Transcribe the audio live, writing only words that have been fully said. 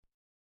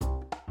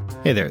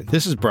Hey there,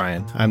 this is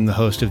Brian. I'm the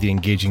host of the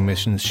Engaging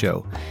Missions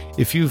Show.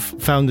 If you've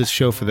found this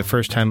show for the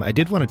first time, I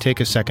did want to take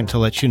a second to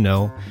let you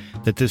know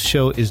that this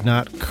show is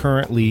not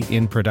currently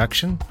in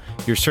production.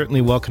 You're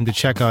certainly welcome to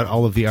check out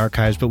all of the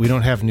archives, but we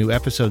don't have new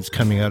episodes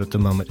coming out at the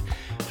moment.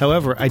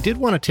 However, I did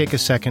want to take a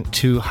second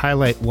to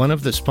highlight one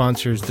of the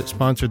sponsors that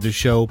sponsored the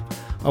show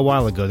a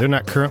while ago. They're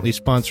not currently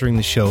sponsoring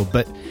the show,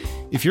 but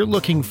if you're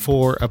looking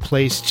for a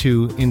place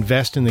to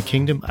invest in the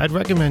kingdom, I'd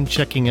recommend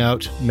checking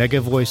out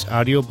Megavoice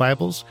Audio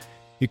Bibles.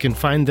 You can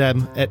find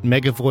them at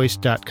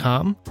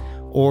megavoice.com,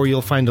 or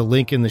you'll find a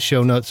link in the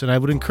show notes, and I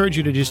would encourage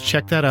you to just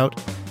check that out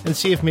and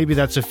see if maybe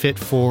that's a fit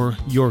for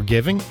your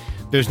giving.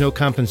 There's no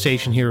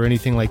compensation here or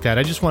anything like that.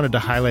 I just wanted to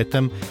highlight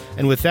them,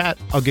 and with that,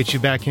 I'll get you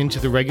back into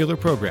the regular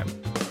program.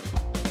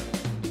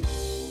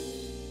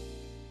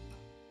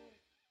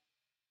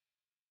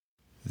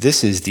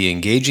 This is the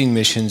Engaging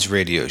Missions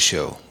Radio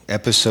Show,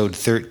 Episode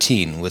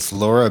 13 with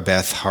Laura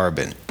Beth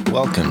Harbin.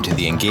 Welcome to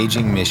the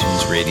Engaging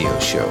Missions Radio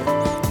Show.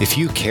 If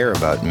you care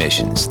about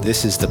missions,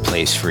 this is the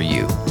place for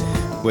you.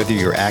 Whether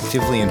you're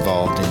actively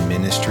involved in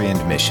ministry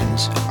and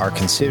missions, are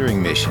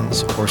considering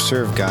missions, or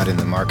serve God in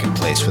the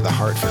marketplace with a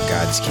heart for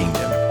God's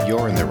kingdom,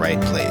 you're in the right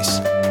place.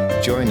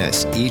 Join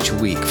us each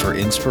week for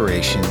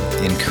inspiration,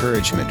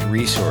 encouragement,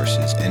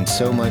 resources, and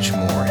so much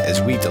more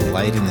as we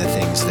delight in the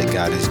things that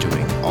God is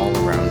doing all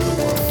around the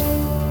world.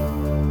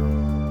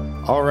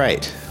 All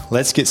right,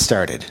 let's get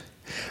started.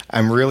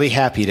 I'm really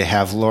happy to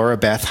have Laura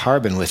Beth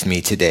Harbin with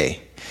me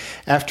today.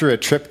 After a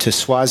trip to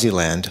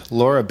Swaziland,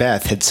 Laura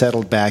Beth had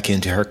settled back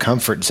into her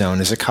comfort zone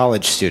as a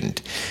college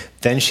student.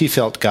 Then she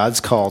felt God's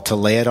call to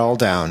lay it all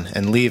down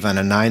and leave on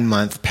a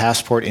 9-month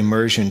passport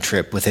immersion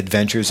trip with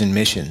Adventures in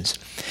Missions.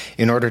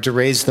 In order to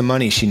raise the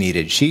money she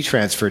needed, she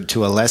transferred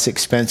to a less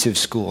expensive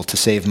school to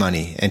save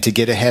money and to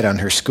get ahead on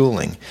her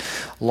schooling.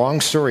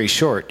 Long story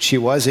short, she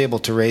was able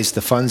to raise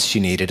the funds she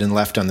needed and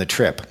left on the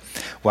trip.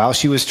 While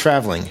she was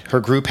traveling,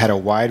 her group had a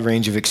wide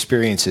range of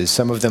experiences,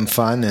 some of them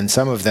fun and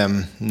some of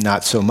them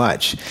not so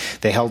much.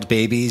 They held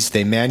babies,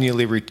 they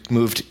manually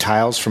removed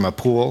tiles from a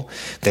pool,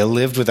 they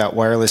lived without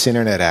wireless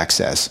internet access.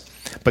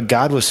 But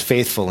God was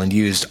faithful and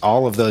used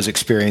all of those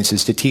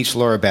experiences to teach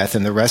Laura Beth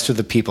and the rest of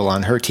the people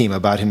on her team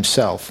about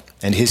himself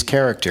and his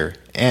character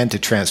and to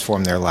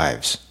transform their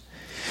lives.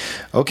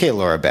 Okay,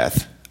 Laura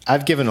Beth,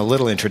 I've given a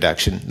little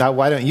introduction. Now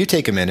why don't you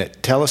take a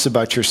minute, tell us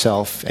about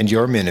yourself and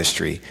your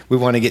ministry. We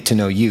want to get to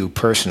know you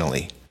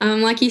personally.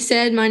 Like you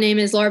said, my name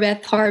is Laura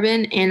Beth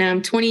Harbin, and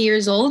I'm 20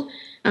 years old.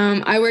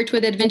 I worked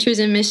with Adventures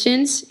in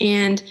Missions,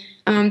 and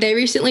they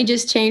recently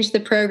just changed the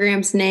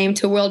program's name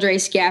to World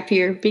Race Gap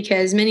Year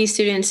because many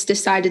students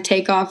decide to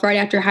take off right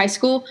after high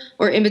school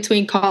or in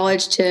between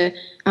college to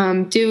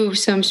do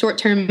some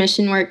short-term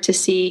mission work to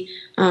see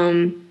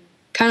kind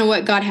of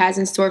what God has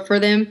in store for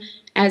them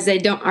as they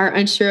are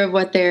unsure of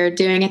what they're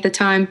doing at the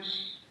time.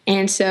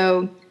 And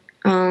so,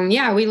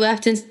 we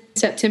left in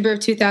September of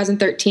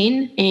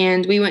 2013,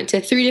 and we went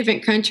to 3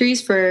 different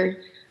countries for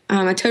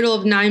a total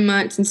of 9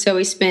 months. And so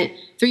we spent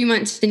 3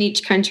 months in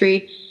each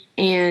country.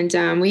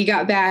 And we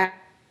got back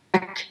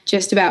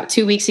just about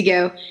 2 weeks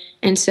ago.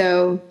 And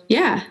so,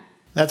 yeah.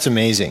 That's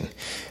amazing.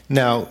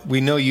 Now,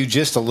 we know you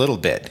just a little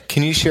bit.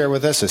 Can you share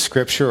with us a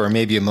scripture or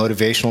maybe a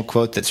motivational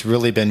quote that's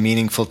really been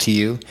meaningful to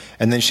you?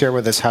 And then share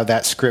with us how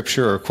that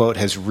scripture or quote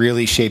has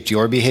really shaped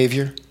your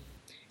behavior?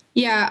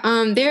 Yeah,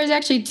 there's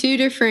actually 2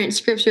 different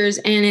scriptures,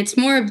 and it's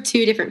more of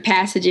 2 different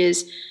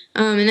passages.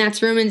 And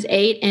that's Romans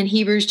 8 and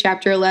Hebrews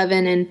chapter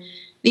 11. And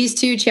these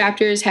 2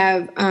 chapters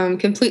have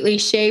completely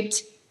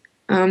shaped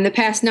the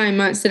past 9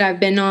 months that I've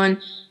been on.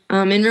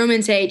 In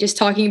Romans 8, just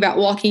talking about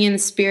walking in the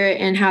Spirit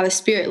and how the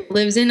Spirit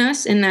lives in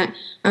us, and that,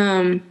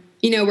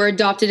 we're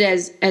adopted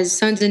as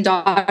sons and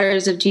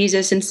daughters of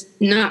Jesus, and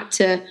not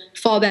to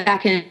fall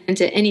back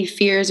into any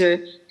fears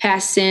or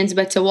past sins,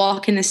 but to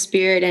walk in the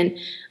Spirit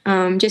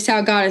and just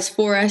how God is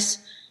for us.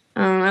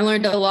 I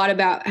learned a lot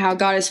about how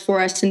God is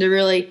for us and to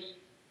really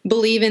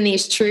believe in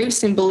these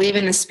truths and believe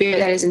in the Spirit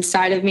that is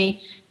inside of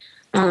me.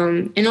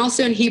 And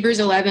also in Hebrews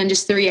 11,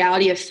 just the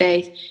reality of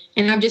faith.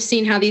 And I've just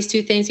seen how these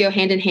 2 things go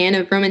hand in hand,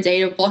 of Romans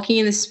 8 of walking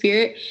in the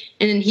Spirit,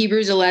 and in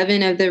Hebrews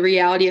 11 of the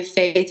reality of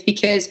faith,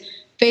 because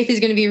faith is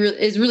going to be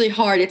is really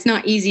hard. It's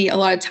not easy a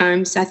lot of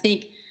times. I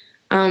think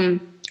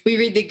we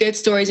read the good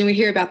stories and we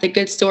hear about the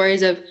good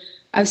stories of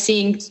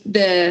seeing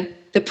the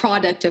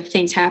product of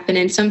things happen.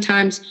 And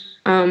sometimes,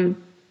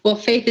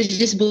 faith is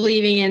just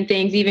believing in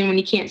things even when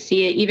you can't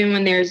see it, even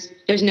when there's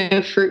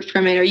no fruit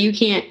from it, or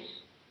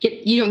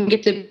you don't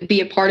get to be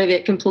a part of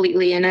it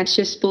completely. And that's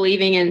just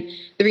believing in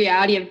the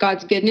reality of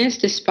God's goodness,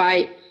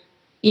 despite,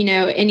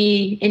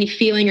 any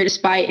feeling or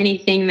despite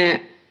anything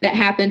that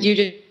happens.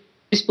 You're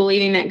just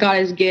believing that God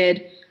is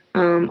good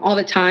all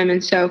the time.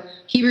 And so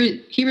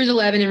Hebrews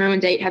 11 and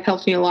Romans 8 have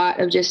helped me a lot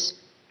of just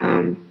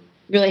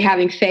really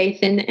having faith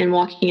and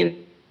walking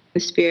in the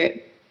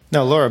Spirit.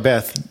 Now, Laura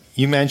Beth,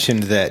 you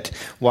mentioned that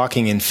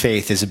walking in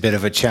faith is a bit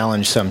of a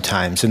challenge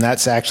sometimes, and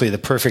that's actually the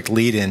perfect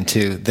lead-in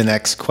to the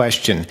next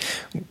question.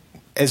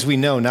 as we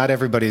know, not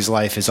everybody's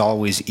life is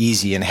always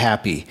easy and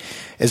happy.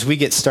 As we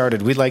get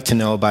started, we'd like to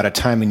know about a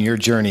time in your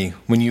journey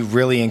when you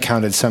really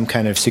encountered some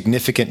kind of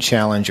significant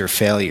challenge or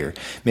failure.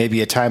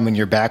 Maybe a time when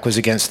your back was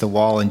against the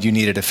wall and you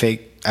needed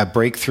a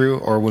breakthrough,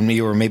 or when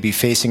you were maybe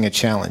facing a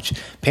challenge.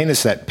 Paint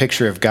us that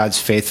picture of God's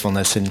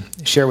faithfulness and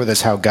share with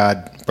us how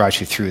God brought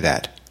you through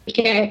that.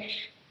 Okay.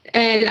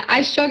 And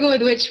I struggle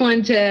with which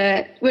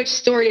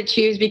story to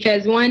choose,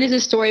 because one is a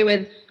story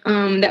with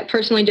that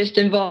personally just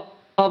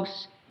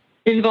involves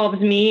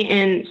me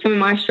and some of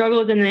my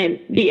struggles, and then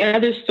the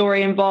other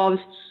story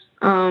involves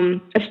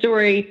a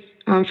story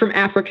from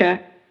Africa.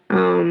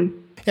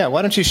 Yeah,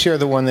 why don't you share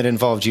the one that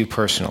involved you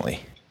personally?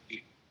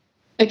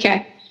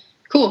 Okay,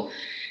 cool.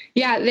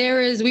 Yeah,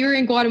 we were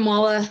in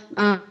Guatemala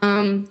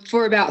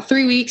for about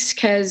 3 weeks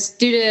because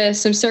due to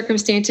some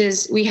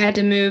circumstances, we had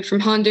to move from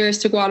Honduras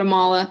to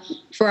Guatemala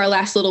for our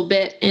last little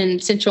bit in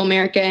Central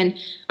America. And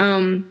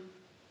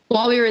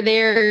while we were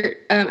there,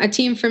 a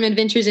team from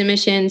Adventures in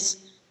Missions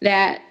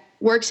that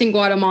works in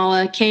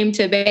Guatemala came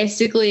to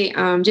basically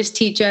just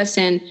teach us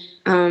and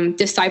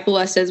disciple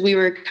us, as we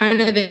were kind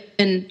of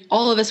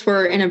all of us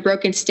were in a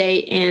broken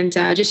state and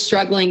just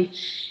struggling.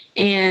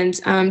 And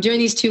during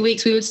these 2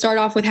 weeks, we would start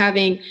off with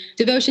having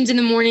devotions in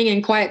the morning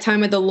and quiet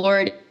time with the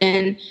Lord.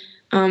 And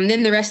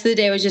then the rest of the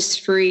day was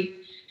just free.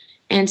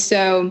 And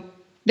so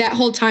that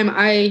whole time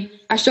I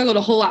struggled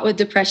a whole lot with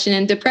depression.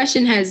 And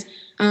depression has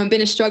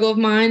been a struggle of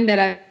mine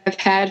that I've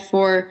had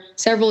for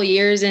several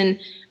years. And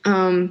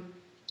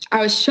I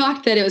was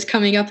shocked that it was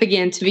coming up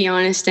again, to be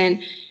honest.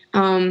 And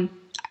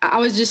I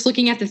was just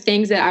looking at the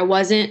things that I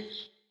wasn't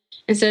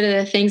instead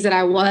of the things that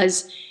I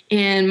was.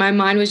 And my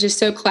mind was just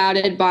so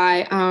clouded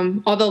by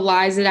all the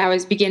lies that I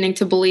was beginning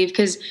to believe,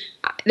 because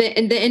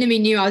the enemy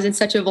knew I was in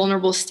such a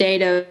vulnerable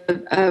state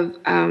of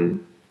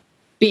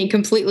being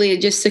completely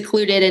just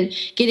secluded and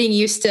getting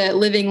used to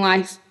living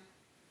life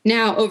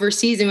now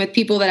overseas and with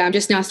people that I'm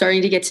just now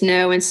starting to get to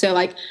know. And so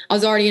I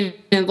was already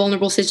in a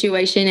vulnerable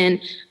situation,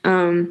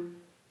 and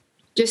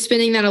just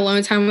spending that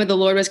alone time with the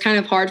Lord was kind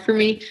of hard for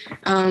me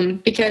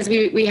because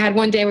we had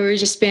one day where we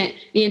just spent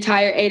the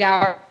entire 8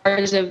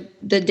 hours of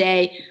the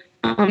day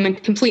in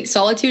complete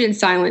solitude and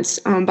silence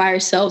by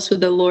ourselves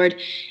with the Lord,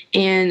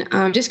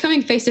 and just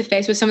coming face to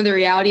face with some of the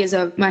realities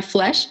of my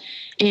flesh.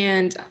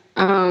 And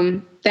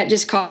that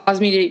just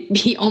caused me to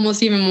be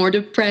almost even more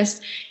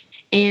depressed.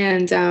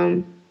 And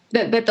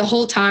but the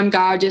whole time,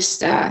 God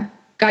just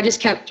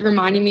kept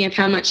reminding me of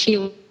how much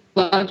He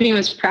loved me and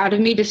was proud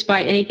of me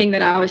despite anything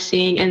that I was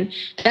seeing. And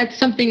that's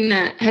something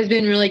that has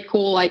been really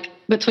cool,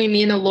 between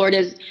me and the Lord,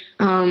 is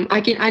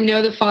I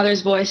know the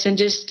Father's voice, and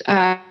just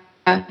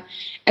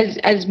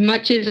as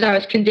much as I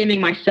was condemning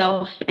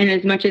myself and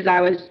as much as I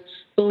was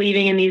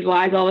believing in these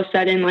lies, all of a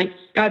sudden,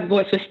 God's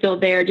voice was still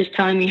there, just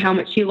telling me how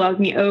much He loved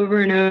me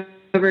over and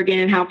over again,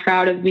 and how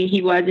proud of me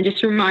He was, and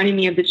just reminding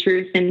me of the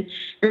truth and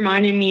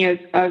reminding me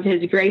of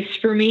His grace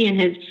for me and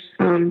His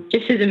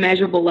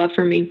immeasurable love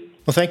for me.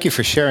 Well, thank you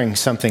for sharing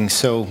something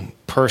so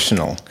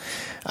personal.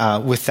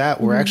 With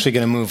that, we're actually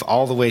going to move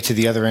all the way to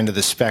the other end of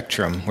the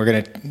spectrum.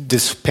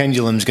 This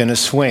pendulum's going to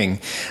swing.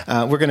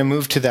 We're going to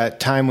move to that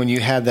time when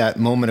you had that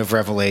moment of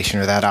revelation,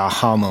 or that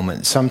aha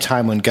moment,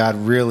 sometime when God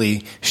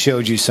really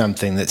showed you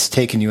something that's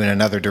taken you in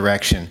another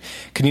direction.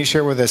 Can you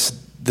share with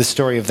us the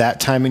story of that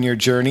time in your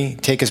journey?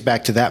 Take us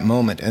back to that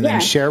moment, and then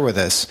share with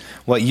us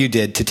what you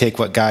did to take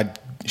what God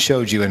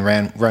showed you and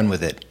run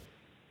with it.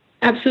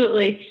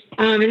 Absolutely.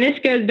 And this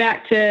goes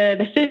back to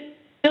the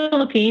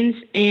Philippines,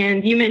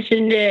 and you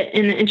mentioned it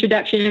in the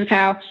introduction of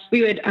how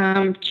we would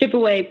chip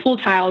away pool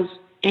tiles.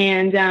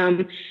 And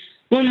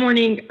one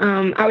morning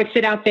I would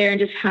sit out there and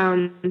just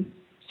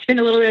spend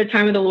a little bit of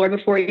time with the Lord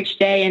before each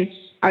day. And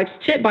I would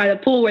sit by the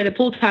pool where the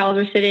pool tiles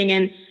were sitting,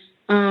 and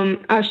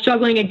I was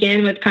struggling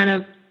again with kind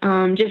of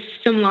just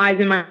some lies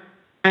in my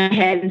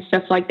head and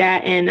stuff like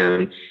that.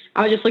 And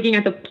I was just looking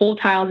at the pool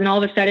tiles, and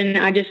all of a sudden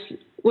I just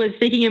was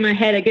thinking in my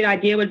head a good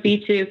idea would be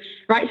to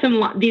write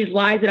these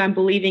lies that I'm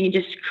believing and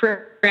just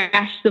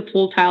crash the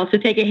pool tile. So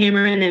take a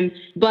hammer and then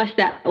bust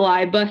that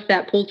lie, bust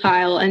that pool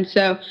tile. And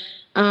so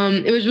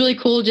it was really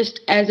cool,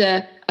 just as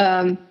a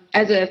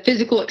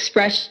physical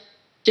expression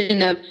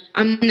of,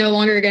 I'm no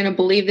longer going to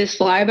believe this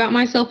lie about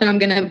myself, and I'm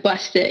going to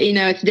bust it.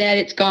 It's dead,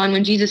 it's gone.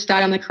 When Jesus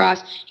died on the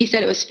cross, He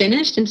said it was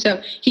finished. And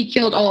so He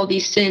killed all of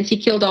these sins. He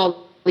killed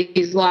all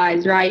these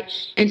lies, right?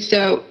 And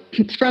so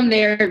from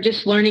there,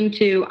 just learning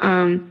to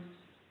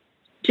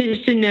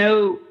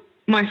know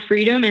my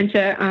freedom, and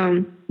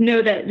to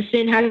know that the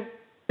sin has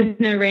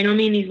no reign on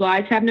me and these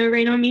lies have no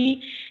reign on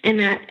me, and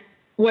that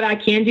what I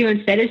can do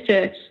instead is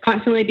to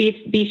constantly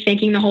be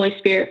thanking the Holy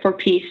Spirit for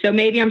peace. So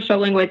maybe I'm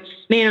struggling with,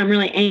 I'm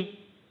really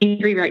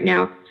angry right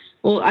now.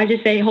 Well, I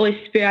just say,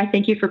 Holy Spirit, I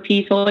thank you for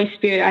peace. Holy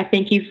Spirit, I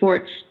thank you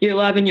for your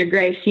love and your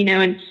grace,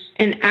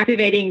 and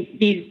activating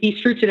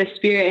these fruits of the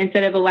Spirit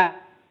instead of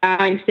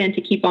allowing sin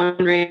to keep on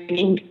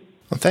reigning.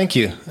 Well, thank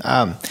you.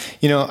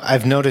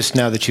 I've noticed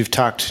now that you've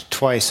talked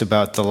twice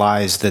about the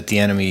lies that the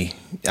enemy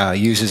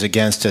uses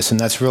against us, and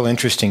that's real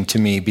interesting to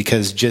me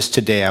because just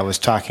today I was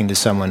talking to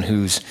someone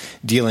who's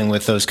dealing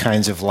with those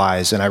kinds of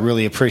lies, and I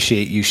really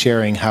appreciate you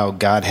sharing how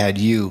God had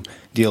you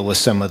deal with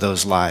some of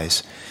those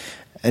lies.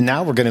 And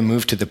now we're going to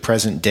move to the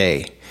present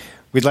day.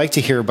 We'd like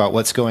to hear about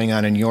what's going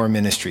on in your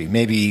ministry,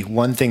 maybe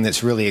one thing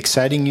that's really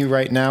exciting you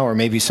right now, or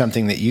maybe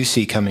something that you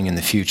see coming in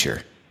the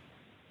future.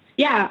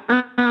 Yeah,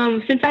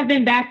 since I've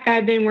been back,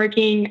 I've been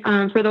working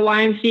for the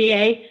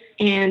YMCA,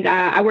 and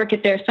I work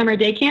at their summer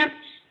day camp,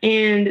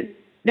 and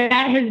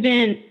that has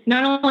been,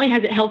 not only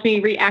has it helped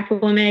me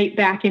reacclimate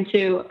back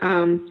into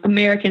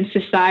American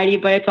society,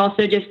 but it's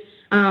also just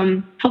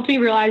helped me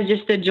realize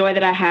just the joy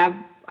that I have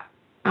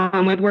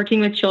with working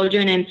with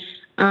children.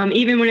 And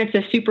even when it's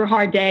a super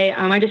hard day,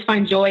 I just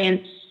find joy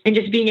in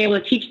just being able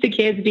to teach the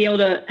kids, be able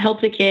to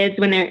help the kids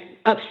when they're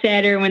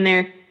upset or when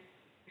they're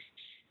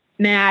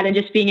mad, and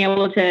just being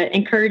able to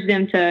encourage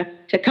them to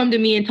come to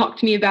me and talk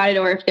to me about it,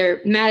 or if they're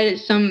mad at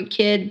some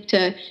kid,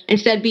 to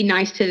instead be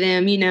nice to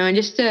them, and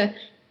just to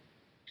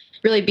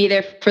really be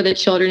there for the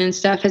children and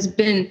stuff has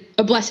been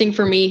a blessing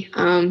for me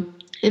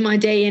in my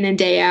day in and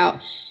day out.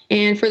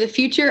 And for the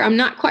future, I'm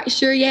not quite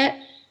sure yet.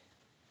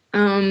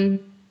 I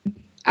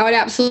would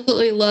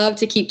absolutely love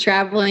to keep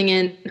traveling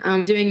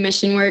and doing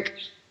mission work.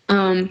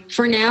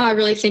 For now, I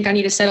really think I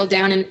need to settle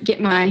down and get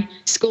my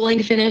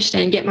schooling finished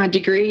and get my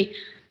degree.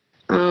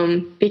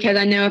 Because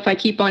I know if I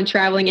keep on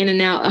traveling in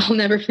and out, I'll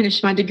never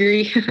finish my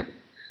degree.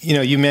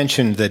 You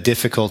mentioned the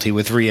difficulty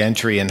with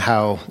reentry and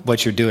how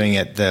what you're doing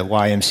at the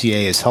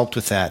YMCA has helped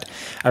with that.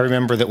 I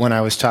remember that when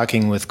I was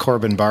talking with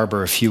Corbin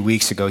Barber a few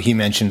weeks ago, he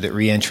mentioned that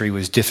reentry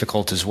was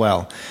difficult as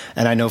well.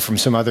 And I know from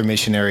some other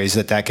missionaries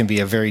that can be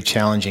a very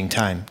challenging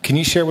time. Can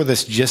you share with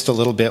us just a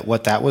little bit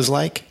what that was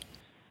like?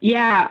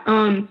 Yeah.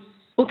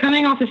 Well,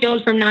 coming off the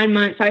field from 9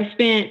 months, I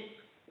spent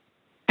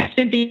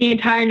the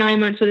entire 9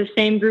 months with the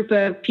same group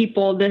of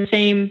people, my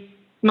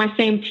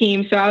same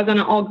team. So I was on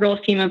an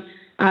all-girls team of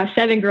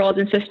 7 girls,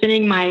 and so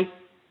spending my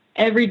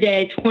every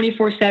day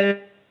 24/7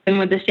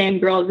 with the same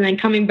girls, and then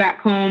coming back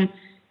home,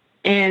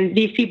 and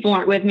these people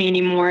aren't with me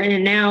anymore.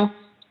 And now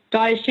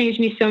God has changed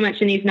me so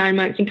much in these 9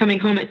 months, and coming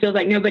home, it feels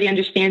like nobody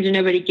understands or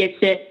nobody gets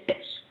it.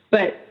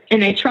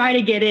 And they try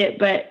to get it,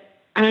 but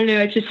I don't know,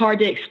 it's just hard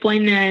to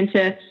explain that and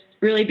to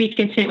really be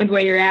content with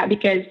where you're at,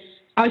 because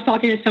I was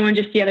talking to someone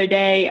just the other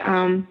day.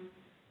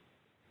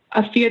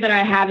 A fear that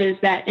I have is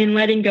that in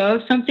letting go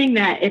of something,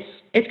 that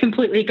it's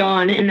completely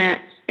gone and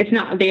that it's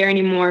not there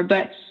anymore.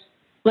 But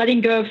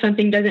letting go of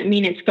something doesn't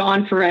mean it's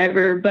gone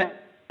forever.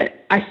 But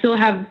I still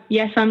have,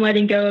 yes, I'm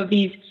letting go of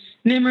these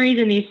memories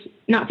and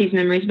not these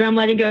memories, but I'm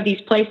letting go of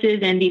these places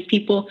and these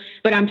people,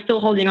 but I'm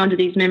still holding on to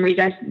these memories.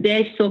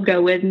 They still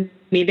go with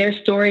me. Their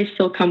stories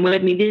still come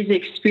with me. These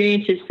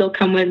experiences still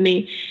come with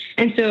me.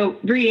 And so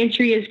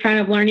re-entry is kind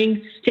of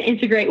learning to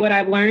integrate what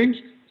I've learned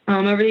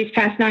over these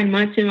past 9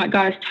 months and what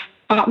God has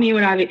taught me,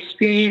 what I've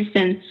experienced,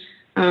 and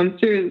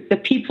through the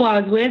people I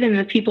was with and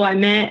the people I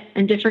met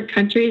in different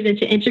countries, and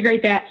to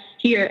integrate that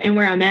here and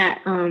where I'm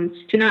at,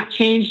 to not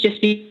change just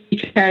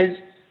because,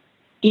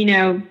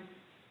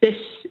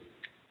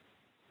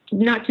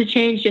 not to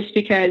change just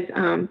because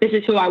this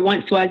is who I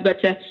once was,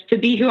 but to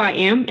be who I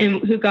am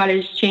and who God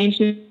has changed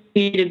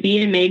me to be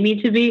and made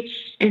me to be,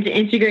 and to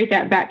integrate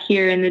that back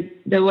here in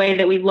the way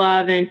that we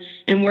love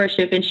and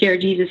worship and share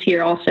Jesus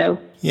here also.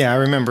 Yeah, I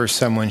remember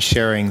someone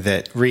sharing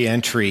that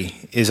re-entry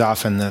is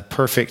often the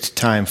perfect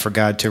time for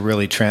God to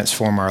really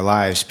transform our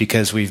lives,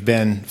 because we've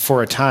been,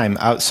 for a time,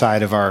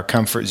 outside of our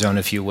comfort zone,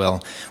 if you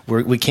will.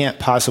 We can't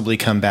possibly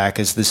come back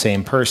as the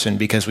same person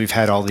because we've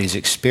had all these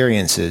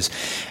experiences,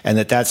 and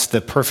that's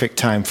the perfect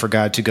time for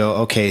God to go,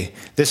 okay,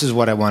 this is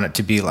what I want it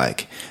to be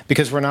like.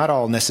 Because we're not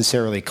all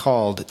necessarily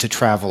called to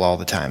travel all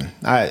the time.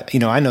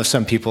 I know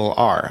some people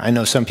are. I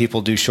know some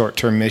people do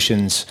short-term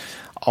missions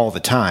all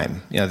the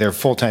time. They're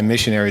full-time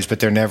missionaries,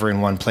 but they're never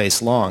in one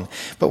place long.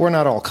 But we're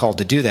not all called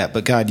to do that.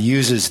 But God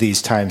uses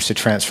these times to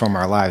transform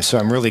our lives. So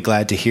I'm really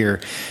glad to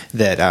hear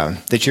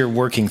that you're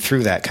working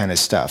through that kind of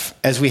stuff.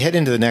 As we head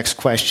into the next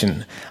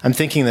question, I'm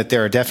thinking that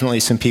there are definitely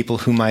some people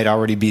who might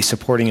already be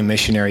supporting a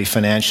missionary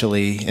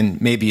financially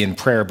and maybe in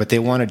prayer, but they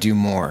want to do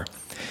more.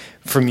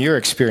 From your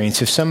experience,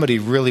 if somebody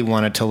really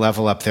wanted to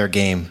level up their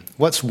game,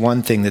 what's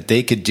one thing that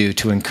they could do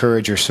to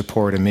encourage or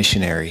support a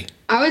missionary?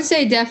 I would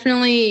say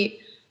definitely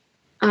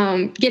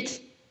get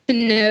to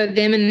know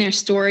them and their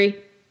story.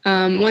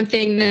 One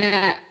thing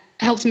that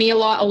helped me a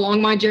lot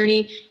along my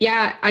journey,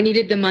 I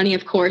needed the money,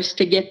 of course,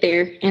 to get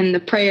there, and the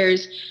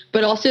prayers,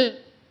 but also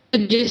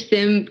just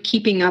them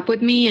keeping up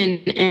with me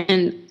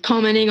and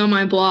commenting on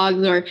my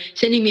blogs or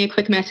sending me a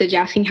quick message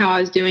asking how I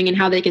was doing and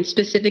how they can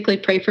specifically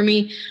pray for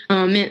me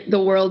meant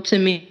the world to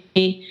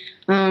me.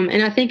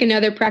 And I think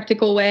another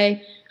practical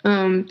way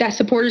that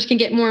supporters can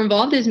get more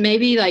involved is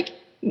maybe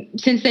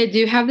since they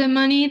do have the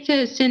money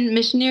to send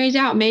missionaries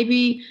out,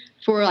 maybe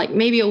for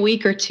maybe a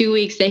week or 2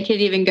 weeks, they could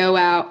even go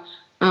out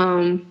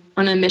on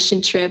a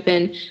mission trip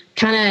and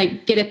kind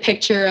of get a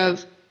picture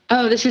of,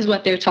 oh, this is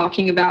what they're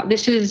talking about.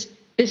 This is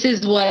this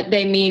is what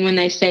they mean when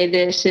they say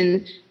this,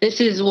 and this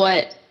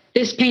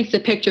paints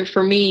the picture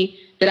for me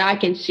that I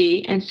can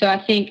see. And so I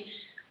think,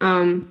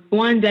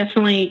 one,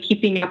 definitely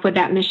keeping up with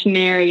that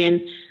missionary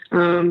and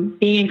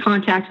being in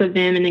contact with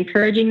them and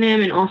encouraging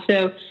them, and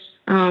also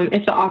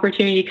if the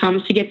opportunity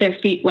comes, to get their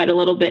feet wet a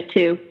little bit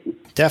too.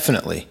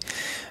 Definitely.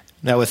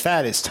 Now with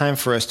that, it's time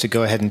for us to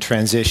go ahead and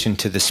transition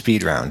to the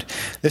speed round.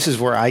 This is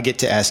where I get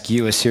to ask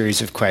you a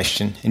series of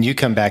questions, and you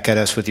come back at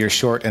us with your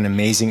short and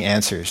amazing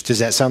answers. Does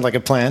that sound like a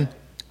plan?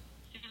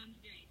 Sounds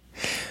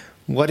great.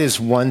 What is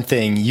one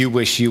thing you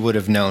wish you would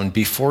have known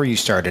before you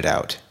started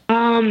out?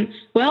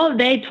 Well,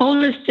 they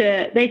told us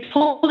this,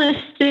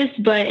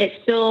 but it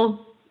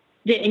still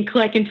didn't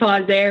click until I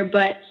was there,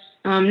 but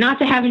not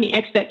to have any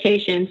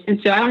expectations. And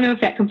so I don't know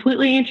if that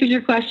completely answers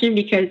your question,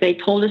 because they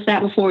told us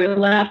that before we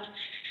left,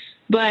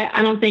 but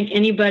I don't think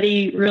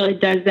anybody really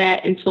does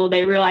that until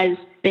they realize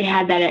they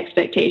had that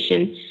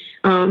expectation.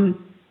 I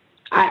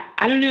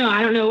don't know.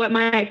 I don't know what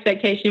my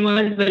expectation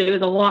was, but it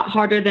was a lot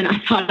harder than I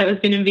thought it was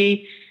going to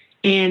be.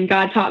 And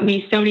God taught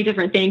me so many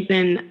different things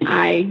that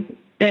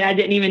I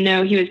didn't even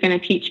know he was going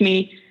to teach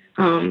me,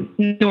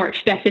 nor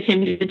expected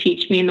him to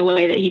teach me in the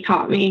way that he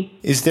taught me.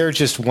 Is there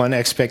just one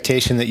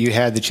expectation that you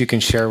had that you can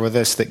share with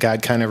us that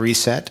God kind of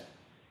reset?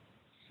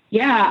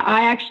 Yeah,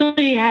 I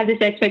actually had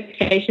this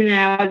expectation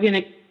that I was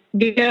going to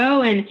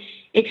go and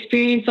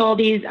experience all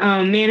these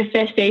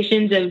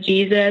manifestations of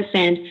Jesus,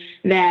 and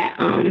that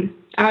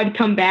I would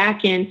come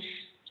back and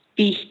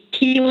be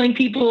healing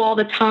people all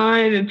the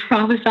time and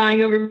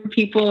prophesying over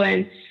people,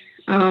 and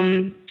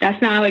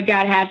that's not what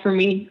God had for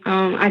me.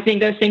 I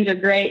think those things are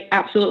great.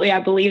 Absolutely,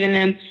 I believe in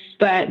them.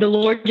 But the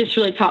Lord just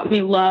really taught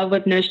me love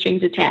with no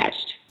strings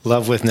attached.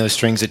 Love with no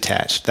strings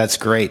attached. That's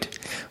great.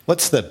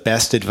 What's the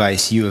best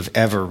advice you have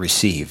ever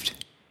received?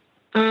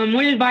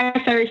 One advice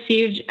I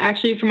received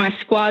actually from my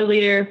squad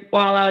leader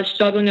while I was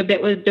struggling a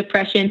bit with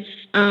depression,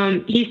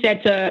 he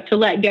said to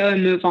let go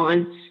and move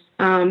on.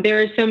 There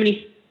were so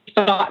many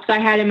thoughts I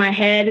had in my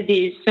head,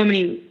 so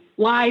many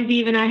lies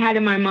even I had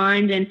in my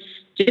mind, and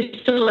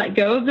just to let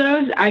go of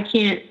those. I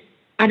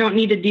don't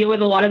need to deal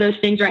with a lot of those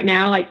things right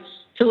now, like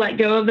to let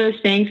go of those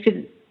things,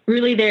 because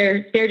really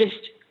they're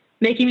just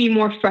making me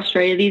more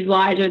frustrated, these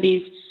lies or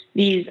these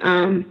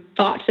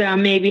thoughts that I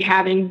may be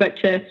having, but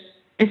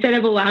instead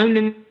of allowing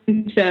them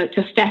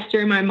to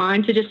fester in my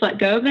mind, to just let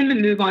go of them and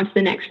move on to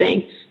the next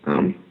thing.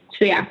 So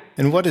yeah.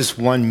 And what is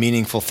one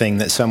meaningful thing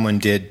that someone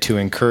did to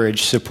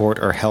encourage, support,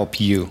 or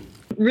help you?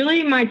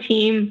 Really, my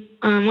team.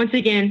 Once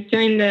again,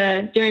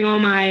 during all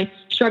my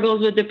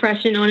struggles with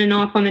depression on and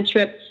off on the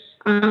trip,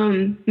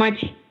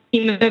 my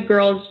team of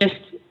girls, just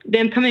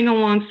them coming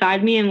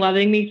alongside me and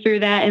loving me through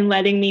that and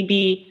letting me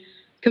be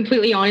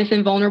completely honest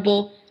and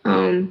vulnerable.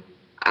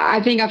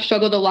 I think I've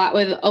struggled a lot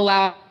with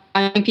allowing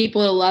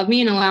people to love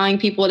me and allowing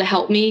people to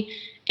help me,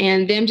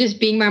 and them just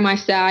being by my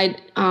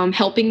side,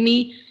 helping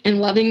me and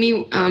loving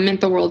me,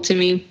 meant the world to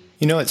me.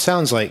 You know, it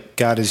sounds like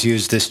God has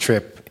used this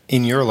trip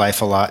in your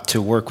life a lot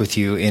to work with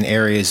you in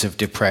areas of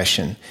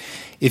depression.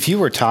 If you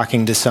were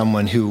talking to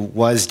someone who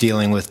was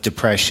dealing with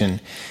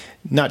depression,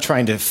 not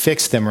trying to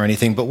fix them or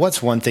anything, but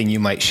what's one thing you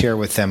might share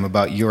with them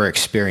about your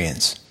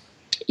experience?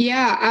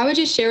 Yeah, I would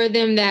just share with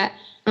them that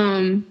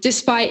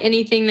despite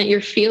anything that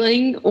you're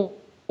feeling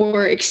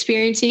or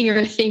experiencing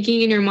or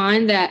thinking in your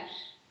mind, that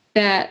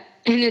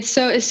and it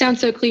sounds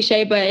so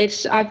cliche,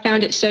 but I've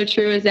found it so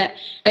true, is that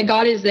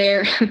God is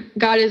there.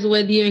 God is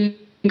with you,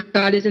 and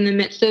God is in the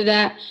midst of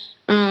that.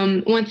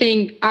 One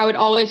thing I would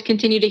always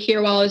continue to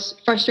hear while I was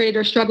frustrated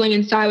or struggling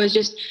inside was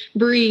just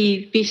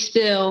breathe, be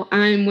still,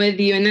 I'm with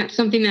you. And that's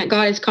something that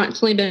God has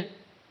constantly been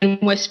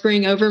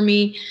whispering over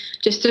me,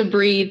 just to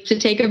breathe, to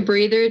take a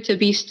breather, to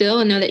be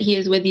still and know that he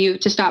is with you,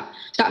 to stop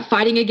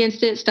fighting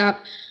against it, stop,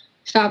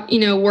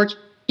 working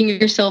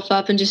yourself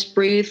up, and just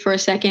breathe for a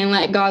second,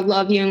 let God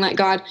love you and let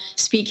God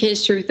speak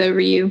his truth over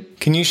you.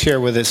 Can you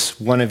share with us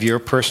one of your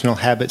personal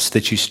habits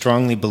that you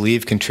strongly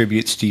believe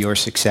contributes to your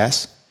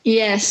success?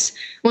 Yes.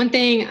 One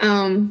thing,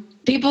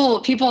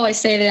 people always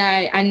say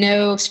that I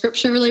know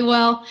scripture really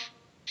well.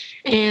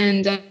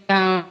 And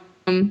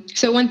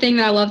so one thing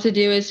that I love to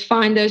do is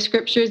find those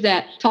scriptures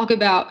that talk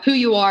about who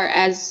you are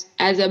as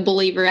a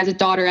believer, as a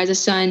daughter, as a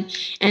son,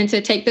 and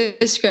to take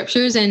those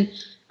scriptures and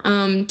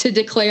to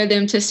declare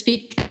them, to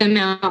speak them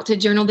out, to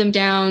journal them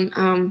down.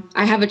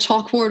 I have a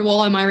chalkboard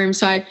wall in my room,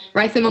 so I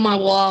write them on my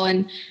wall,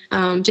 and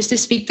just to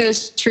speak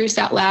those truths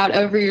out loud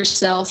over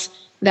yourself,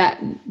 that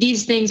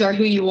these things are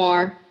who you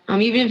are.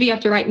 Even if you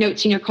have to write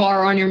notes in your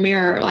car or on your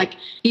mirror, like,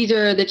 these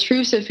are the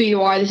truths of who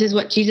you are. This is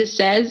what Jesus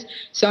says.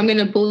 So I'm going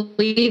to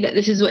believe that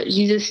this is what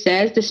Jesus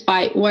says,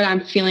 despite what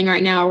I'm feeling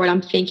right now or what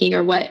I'm thinking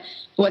or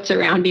what's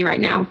around me right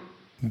now.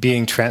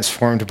 Being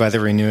transformed by the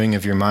renewing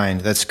of your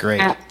mind. That's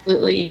great.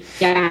 Absolutely.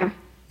 Yeah.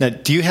 Now,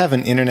 do you have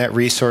an internet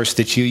resource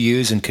that you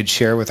use and could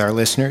share with our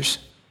listeners?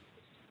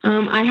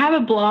 I have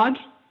a blog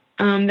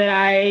that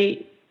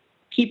I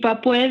keep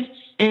up with,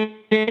 and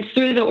it's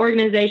through the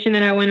organization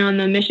that I went on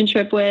the mission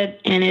trip with,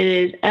 and it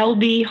is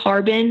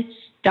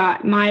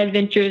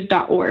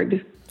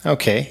lbharbin.myadventures.org.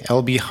 Okay,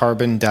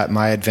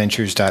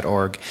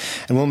 lbharbin.myadventures.org.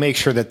 And we'll make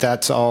sure that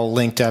that's all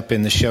linked up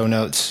in the show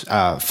notes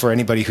for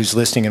anybody who's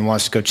listening and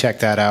wants to go check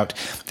that out.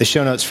 The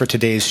show notes for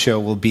today's show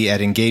will be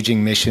at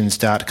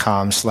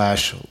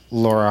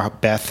engagingmissions.com/Laura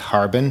Beth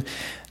Harbin.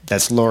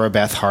 That's Laura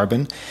Beth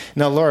Harbin.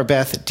 Now, Laura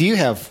Beth, do you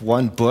have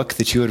one book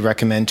that you would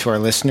recommend to our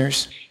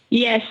listeners?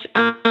 Yes,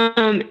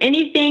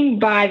 anything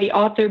by the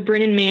author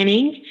Brennan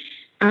Manning.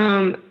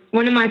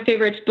 One of my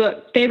favorite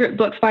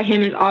books by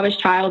him is Abba's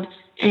Child,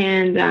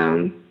 and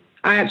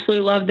I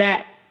absolutely love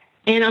that.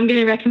 And I'm going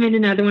to recommend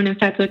another one if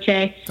that's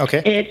okay.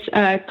 Okay.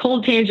 It's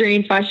Cold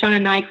Tangerines by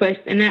Shauna Nyquist,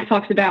 and that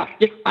talks about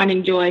just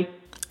finding joy.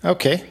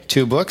 Okay,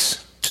 2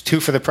 books.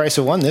 2 for the price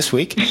of 1 this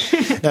week.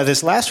 Now,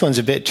 this last one's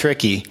a bit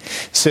tricky.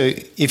 So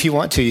if you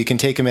want to, you can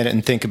take a minute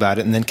and think about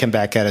it and then come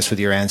back at us with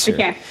your answer.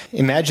 Okay.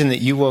 Imagine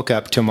that you woke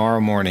up tomorrow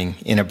morning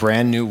in a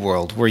brand new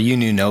world where you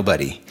knew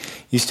nobody.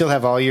 You still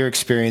have all your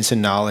experience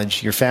and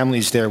knowledge, your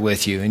family's there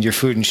with you, and your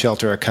food and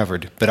shelter are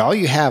covered. But all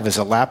you have is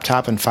a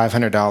laptop and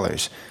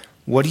 $500.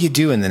 What do you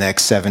do in the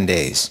next 7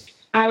 days?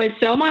 I would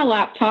sell my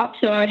laptop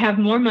so I would have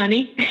more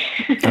money.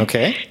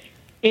 Okay.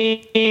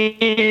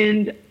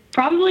 And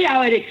probably I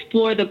would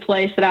explore the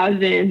place that I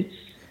was in.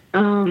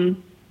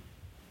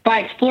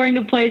 By exploring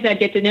the place, I'd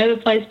get to know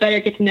the place better,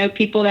 get to know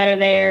people that are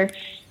there,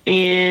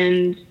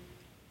 and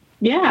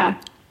yeah.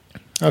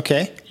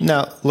 Okay.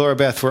 Now, Laura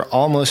Beth, we're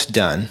almost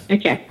done.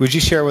 Okay. Would you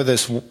share with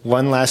us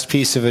one last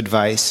piece of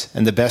advice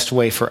and the best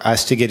way for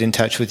us to get in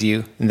touch with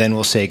you, and then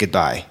we'll say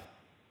goodbye?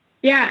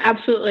 Yeah,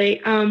 absolutely.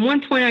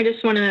 One point I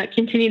just want to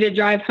continue to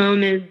drive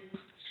home is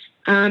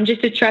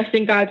just to trust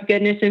in God's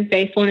goodness and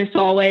faithfulness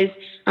always,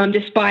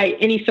 despite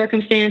any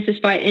circumstance,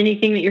 despite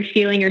anything that you're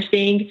feeling or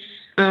seeing.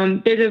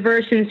 There's a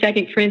verse in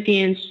 2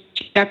 Corinthians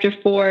chapter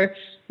 4,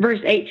 verse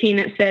 18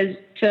 that says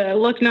to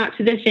look not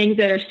to the things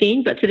that are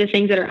seen, but to the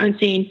things that are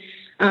unseen.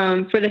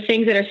 For the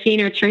things that are seen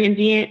are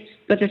transient,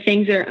 but the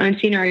things that are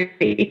unseen are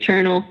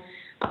eternal.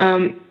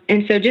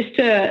 And so just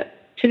to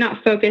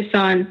not focus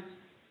on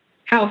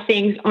how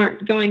things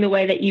aren't going the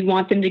way that you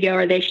want them to go,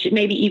 or they should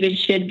maybe even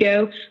should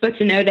go, but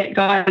to know that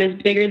God is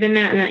bigger than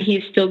that and that he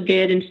is still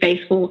good and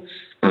faithful,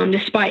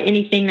 despite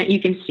anything that you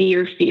can see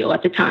or feel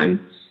at the time.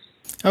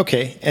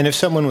 Okay. And if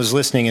someone was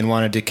listening and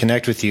wanted to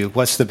connect with you,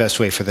 what's the best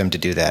way for them to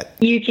do that?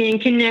 You can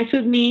connect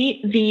with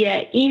me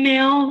via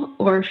email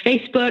or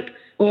Facebook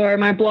or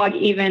my blog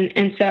even.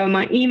 And so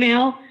my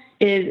email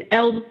is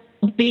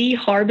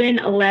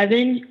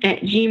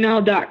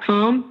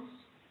lbharbin11@gmail.com.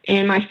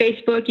 And my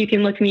Facebook, you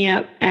can look me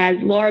up as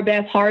Laura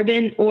Beth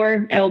Harbin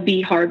or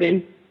LB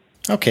Harbin.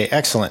 Okay,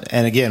 excellent.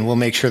 And again, we'll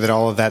make sure that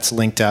all of that's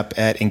linked up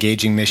at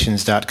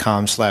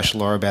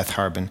engagingmissions.com/Laura Beth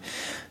Harbin.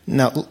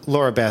 Now,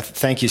 Laura Beth,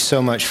 thank you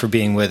so much for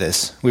being with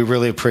us. We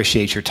really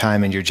appreciate your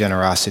time and your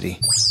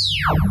generosity.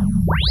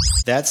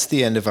 That's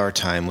the end of our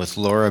time with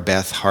Laura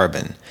Beth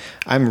Harbin.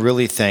 I'm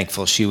really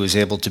thankful she was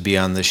able to be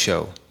on the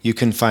show. You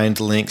can find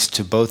links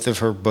to both of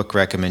her book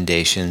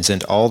recommendations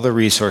and all the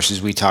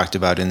resources we talked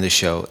about in the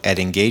show at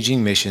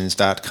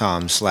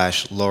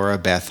engagingmissions.com/Laura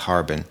Beth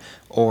Harbin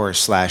or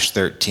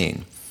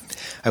 /13.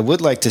 I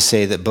would like to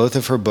say that both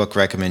of her book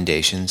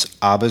recommendations,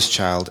 Abba's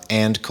Child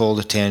and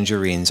Cold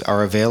Tangerines,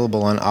 are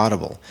available on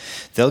Audible.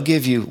 They'll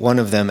give you one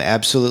of them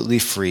absolutely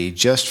free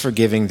just for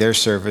giving their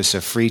service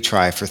a free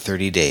try for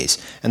 30 days,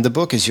 and the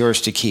book is yours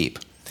to keep.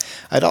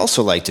 I'd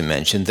also like to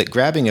mention that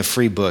grabbing a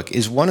free book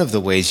is one of the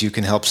ways you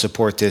can help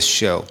support this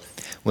show.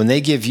 When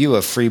they give you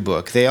a free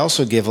book, they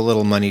also give a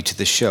little money to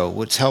the show,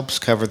 which helps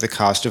cover the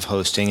cost of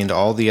hosting and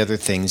all the other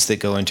things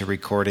that go into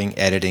recording,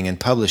 editing, and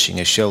publishing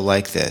a show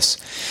like this.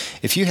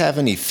 If you have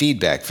any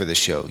feedback for the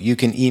show, you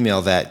can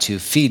email that to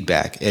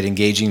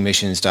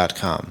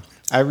feedback@engagingmissions.com.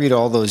 I read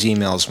all those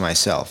emails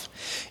myself.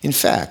 In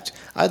fact,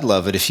 I'd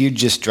love it if you'd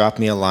just drop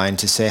me a line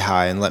to say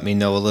hi and let me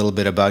know a little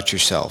bit about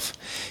yourself.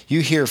 You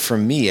hear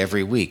from me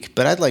every week,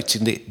 but I'd like to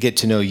get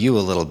to know you a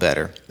little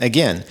better.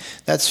 Again,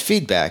 that's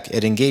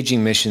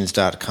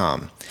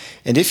feedback@engagingmissions.com.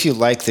 And if you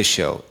like the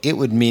show, it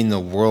would mean the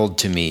world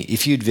to me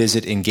if you'd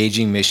visit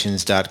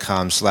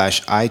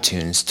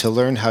engagingmissions.com/iTunes to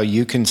learn how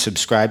you can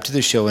subscribe to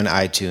the show in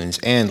iTunes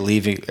and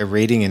leave a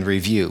rating and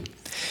review.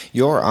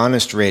 Your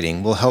honest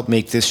rating will help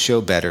make this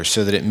show better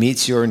so that it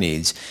meets your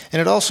needs,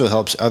 and it also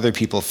helps other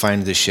people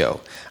find the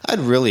show. I'd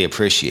really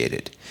appreciate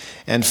it.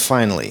 And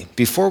finally,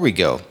 before we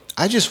go,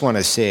 I just want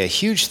to say a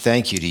huge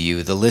thank you to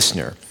you, the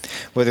listener.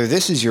 Whether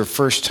this is your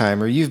first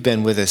time or you've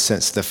been with us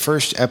since the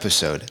first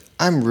episode,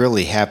 I'm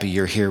really happy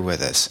you're here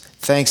with us.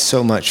 Thanks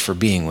so much for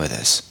being with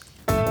us.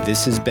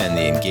 This has been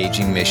the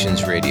Engaging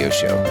Missions Radio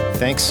Show.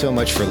 Thanks so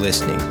much for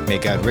listening. May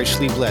God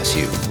richly bless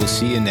you. We'll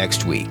see you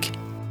next week.